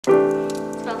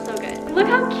look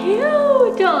how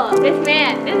cute. This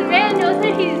man knows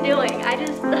what he's doing.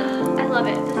 I love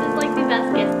it. This is like the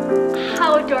best gift.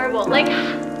 How adorable. Like,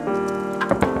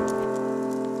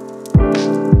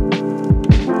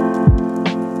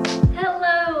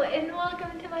 hello and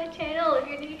welcome to my channel. If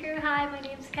you're new here, hi, my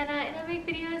name's Kenna and I make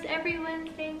videos every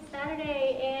Wednesday and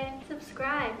Saturday, and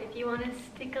subscribe if you want to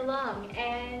stick along.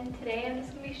 And today I'm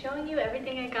just going to be showing you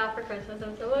everything I got for Christmas.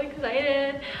 I'm so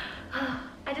excited.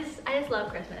 I just love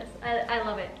Christmas. I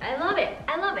love it. I love it.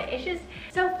 I love it. It's just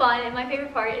so fun, and my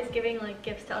favorite part is giving like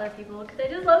gifts to other people because I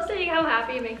just love seeing how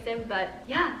happy it makes them. But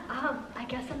yeah, I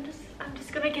guess I'm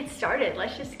just gonna get started.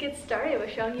 Let's just get started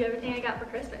with showing you everything I got for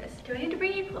Christmas. Do I need to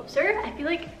bring you closer? I feel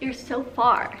like you're so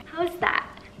far. How is that?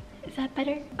 Is that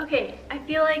better? Okay, I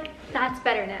feel like that's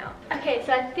better now. Okay,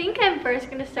 so I think I'm first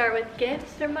gonna start with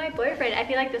gifts from my boyfriend. I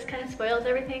feel like this kind of spoils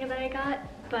everything that I got,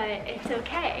 but it's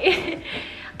okay.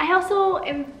 I also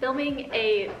am filming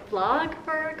a vlog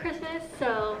for Christmas,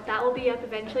 so that will be up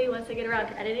eventually once I get around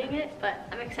to editing it, but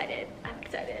I'm excited. I'm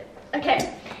excited.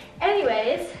 Okay,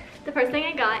 anyways, the first thing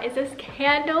I got is this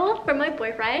candle from my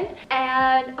boyfriend,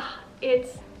 and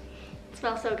it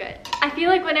smells so good. I feel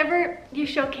like whenever you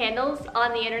show candles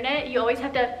on the internet, you always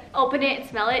have to open it and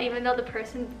smell it, even though the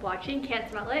person watching can't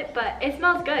smell it, but it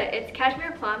smells good. It's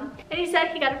cashmere plum, and he said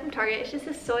he got it from Target. It's just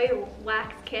a soy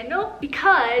wax candle,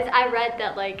 because I read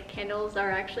that like candles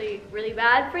are actually really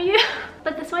bad for you,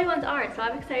 but the soy ones aren't, so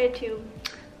I'm excited to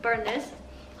burn this.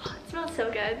 It smells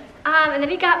so good. And then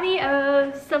he got me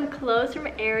some clothes from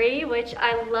Aerie, which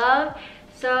I love.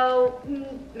 So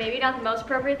maybe not the most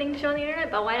appropriate thing to show on the internet,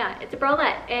 but why not? It's a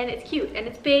bralette and it's cute and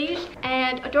it's beige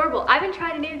and adorable. I haven't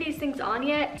tried any of these things on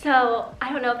yet, so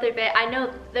I don't know if they fit. I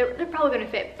know they're probably gonna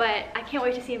fit, but I can't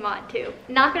wait to see them on too.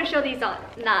 Not gonna show these on,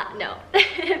 no.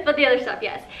 But the other stuff,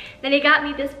 yes. Then he got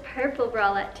me this purple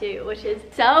bralette too, which is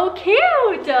so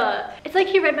cute. It's like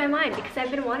he read my mind because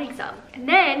I've been wanting some. And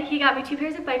then he got me 2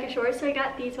 pairs of biker shorts, so I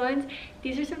got these ones.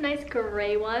 These are some nice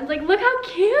gray ones. Like, look how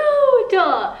cute.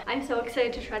 I'm so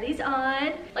excited to try these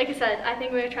on. Like I said, I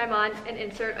think we're gonna try them on and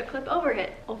insert a clip over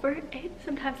it.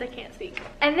 Sometimes I can't speak.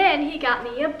 And then he got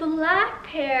me a black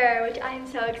pair, which I'm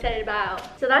so excited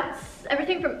about. So that's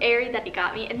everything from Aerie that he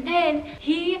got me. And then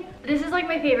this is like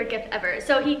my favorite gift ever.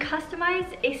 So he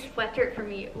customized a sweatshirt for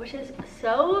me, which is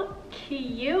so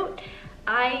cute.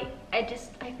 I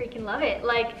freaking love it.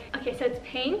 Like, okay, so it's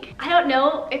pink. I don't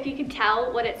know if you can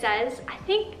tell what it says. I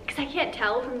think, because I can't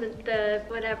tell from the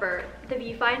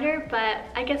viewfinder, but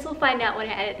I guess we'll find out when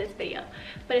I edit this video.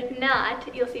 But if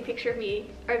not, you'll see a picture of me,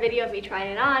 or a video of me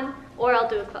trying it on, or I'll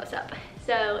do a close-up.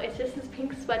 So it's just this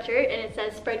pink sweatshirt, and it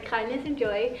says spread kindness and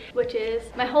joy, which is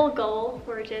my whole goal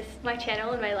for just my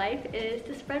channel and my life, is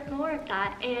to spread more of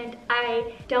that. And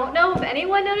I don't know if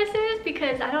anyone notices,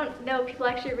 because I don't know if people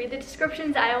actually read the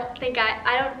descriptions. I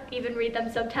don't even read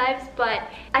them sometimes, but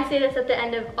I say this at the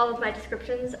end of all of my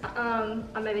descriptions on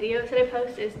my videos that I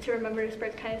post, is to remember to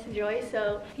spread kindness and joy.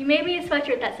 So he made me a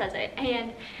sweatshirt that says it,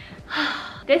 and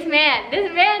this man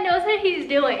knows what he's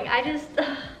doing.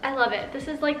 I love it. This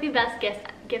is like the best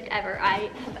gift ever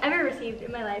I have ever received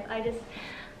in my life.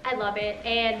 I love it.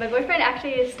 And my boyfriend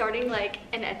actually is starting like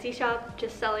an Etsy shop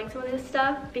just selling some of this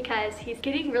stuff, because he's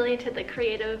getting really into the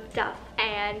creative stuff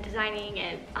and designing,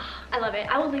 and I love it.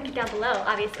 I will link it down below,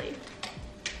 obviously.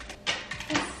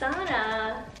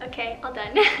 Sauna. Okay, all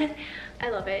done. I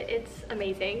love it. It's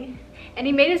amazing. And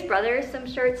he made his brother some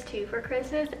shirts too for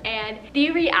Christmas, and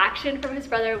the reaction from his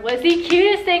brother was the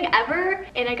cutest thing ever,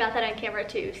 and I got that on camera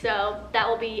too, so that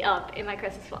will be up in my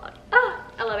Christmas vlog.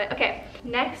 I love it. Okay,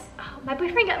 next, my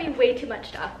boyfriend got me way too much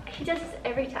stuff. He does this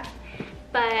every time.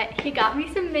 But he got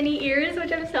me some mini ears,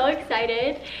 which I'm so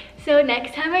excited. So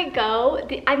next time I go,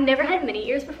 I've never had mini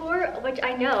ears before, which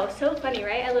I know, so funny,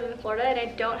 right? I live in Florida and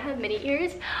I don't have mini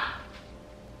ears.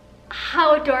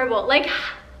 How adorable. Like,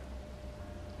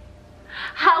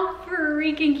 how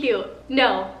freaking cute.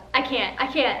 No, I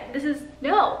can't. This is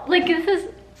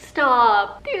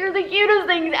stop. These are the cutest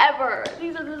things ever.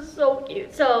 These are just so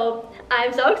cute. So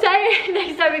I'm so excited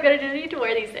next time we go to Disney to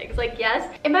wear these things. Like,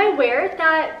 yes. Am I aware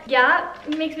that, yeah,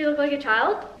 it makes me look like a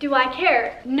child? Do I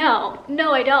care? No,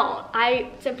 I don't. I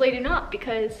simply do not,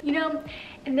 because, you know,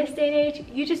 in this day and age,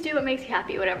 you just do what makes you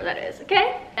happy, whatever that is,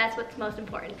 okay? That's what's most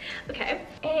important. Okay,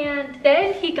 and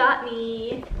then he got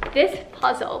me this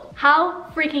puzzle. How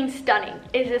freaking stunning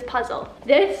is this puzzle?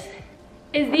 This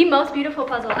is the most beautiful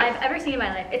puzzle I've ever seen in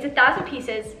my life. It's 1,000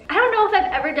 pieces. I don't know if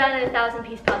I've ever done a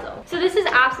 1,000-piece puzzle. So this is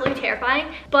absolutely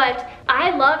terrifying, but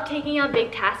I love taking on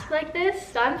big tasks like this.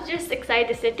 So I'm just excited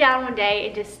to sit down one day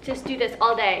and just do this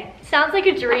all day. Sounds like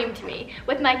a dream to me.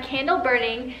 With my candle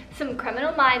burning, some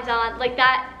Criminal Minds on, like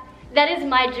that That is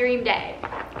my dream day.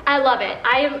 I love it.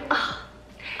 I am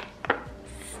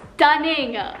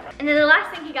stunning. And then the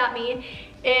last thing he got me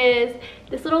is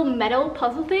this little metal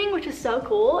puzzle thing, which is so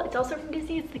cool. It's also from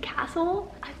Disney. It's the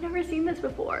castle. I've never seen this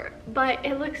before, but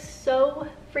it looks so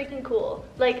freaking cool.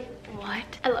 Like, what?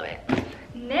 I love it.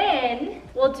 And then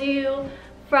we'll do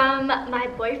from my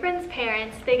boyfriend's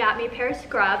parents. They got me a pair of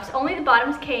scrubs. Only the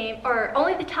bottoms came, or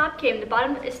only the top came. The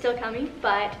bottom is still coming,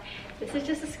 but this is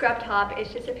just a scrub top.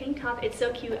 It's just a pink top. It's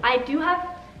so cute. I do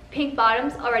have pink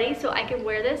bottoms already, so I can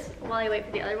wear this while I wait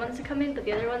for the other ones to come in, but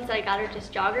the other ones that I got are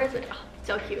just joggers, which, oh,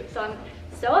 so cute. So I'm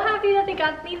so happy that they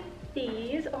got me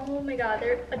these. Oh my god,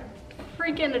 they're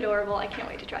freaking adorable. I can't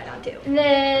wait to try it on too. And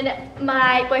then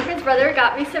my boyfriend's brother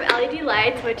got me some LED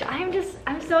lights, which I'm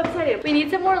so excited. We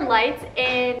need some more lights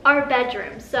in our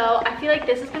bedroom, so I feel like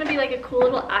this is gonna be like a cool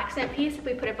little accent piece if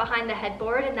we put it behind the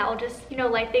headboard, and that will just, you know,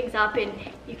 light things up, and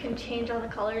you can change all the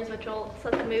colors, which will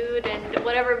set the mood and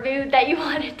whatever mood that you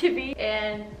want it to be.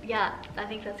 And yeah, I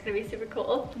think that's gonna be super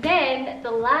cool. Then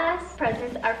the last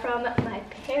presents are from my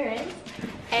parents,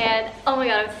 and oh my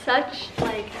god, it's such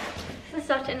like, this is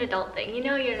such an adult thing. You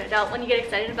know you're an adult when you get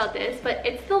excited about this, but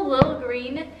it's the little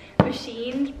green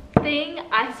machine thing.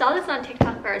 I saw this on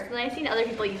TikTok first, and then I've seen other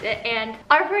people use it, and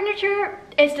our furniture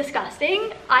is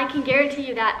disgusting. I can guarantee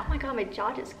you that. Oh my god, my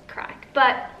jaw just cracked.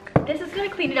 But this is gonna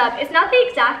clean it up. It's not the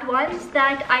exact ones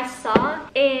that I saw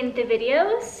in the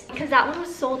videos, because that one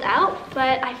was sold out,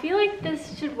 but I feel like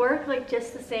this should work like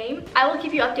just the same. I will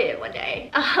keep you updated one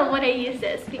day when I use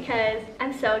this, because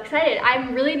I'm so excited.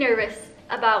 I'm really nervous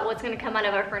about what's gonna come out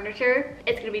of our furniture.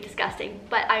 It's gonna be disgusting,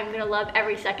 but I'm gonna love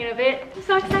every second of it. I'm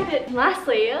so excited. And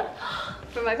lastly,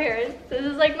 from my parents, this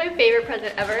is like my favorite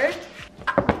present ever.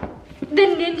 The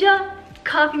Ninja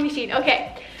coffee machine.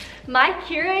 Okay, my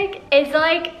Keurig is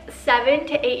like 7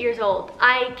 to 8 years old.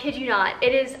 I kid you not.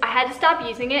 It is, I had to stop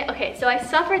using it. Okay, so I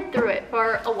suffered through it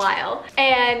for a while,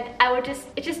 and I would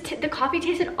just, the coffee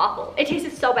tasted awful. It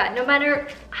tasted so bad. No matter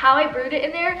how I brewed it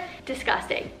in there,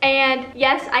 disgusting. And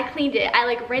yes, I cleaned it. I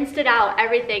like rinsed it out,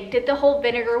 everything, did the whole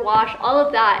vinegar wash, all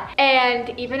of that.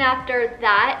 And even after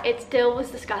that, it still was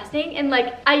disgusting. And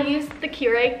like, I used the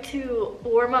Keurig to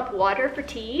warm up water for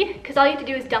tea, because all you have to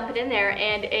do is dump it in there,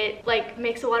 and it like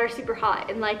makes the water super hot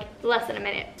in like less than a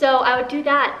minute. So I would do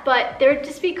that, but there would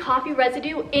just be coffee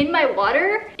residue in my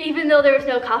water, even though there was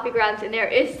no coffee grounds in there.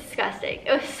 It's disgusting.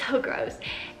 It was so gross.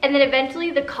 And then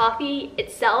eventually the coffee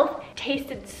itself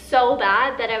tasted so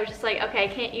bad that I was just like, okay, I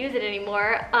can't use it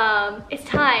anymore. It's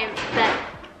time that,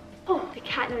 oh, the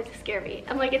cat noises scare me.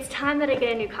 I'm like, it's time that I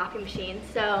get a new coffee machine.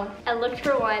 So I looked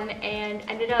for one and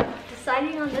ended up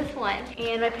deciding on this one.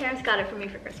 And my parents got it for me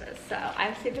for Christmas. So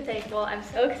I'm super thankful. I'm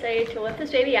so excited to whip this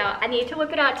baby out. I need to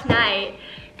whip it out tonight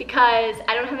because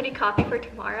I don't have any coffee for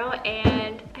tomorrow.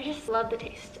 And I just love the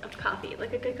taste of coffee,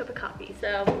 like a good cup of coffee.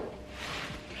 So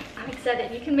I'm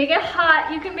excited. You can make it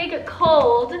hot, you can make it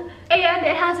cold, and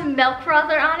it has a milk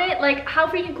frother on it. Like, how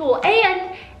freaking cool.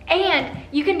 And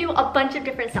you can do a bunch of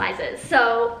different sizes.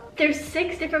 So there's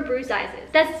 6 different brew sizes.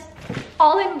 That's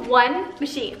all in one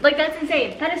machine. Like, that's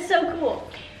insane. That is so cool.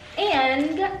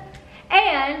 And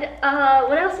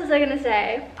what else was I gonna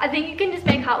say? I think you can just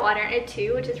make hot water in it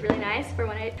too, which is really nice for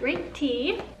when I drink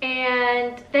tea.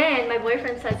 And then my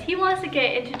boyfriend says he wants to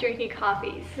get into drinking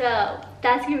coffee. So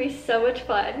that's gonna be so much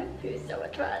fun. It's gonna be so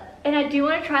much fun. And I do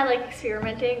want to try like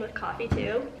experimenting with coffee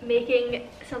too. Making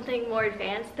something more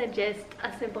advanced than just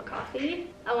a simple coffee.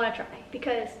 I want to try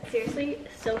because seriously,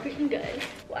 so freaking good.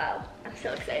 Wow, I'm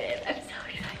so excited. I'm so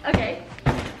excited. Okay.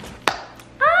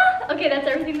 Okay, that's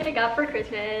everything that I got for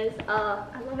Christmas.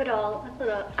 I love it all.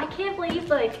 I can't believe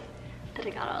like that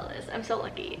I got all this. I'm so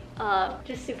lucky.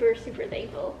 Just super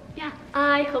thankful. Yeah,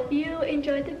 I hope you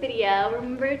enjoyed the video.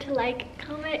 Remember to like,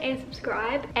 comment, and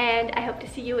subscribe, and I hope to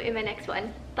see you in my next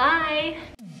one. Bye.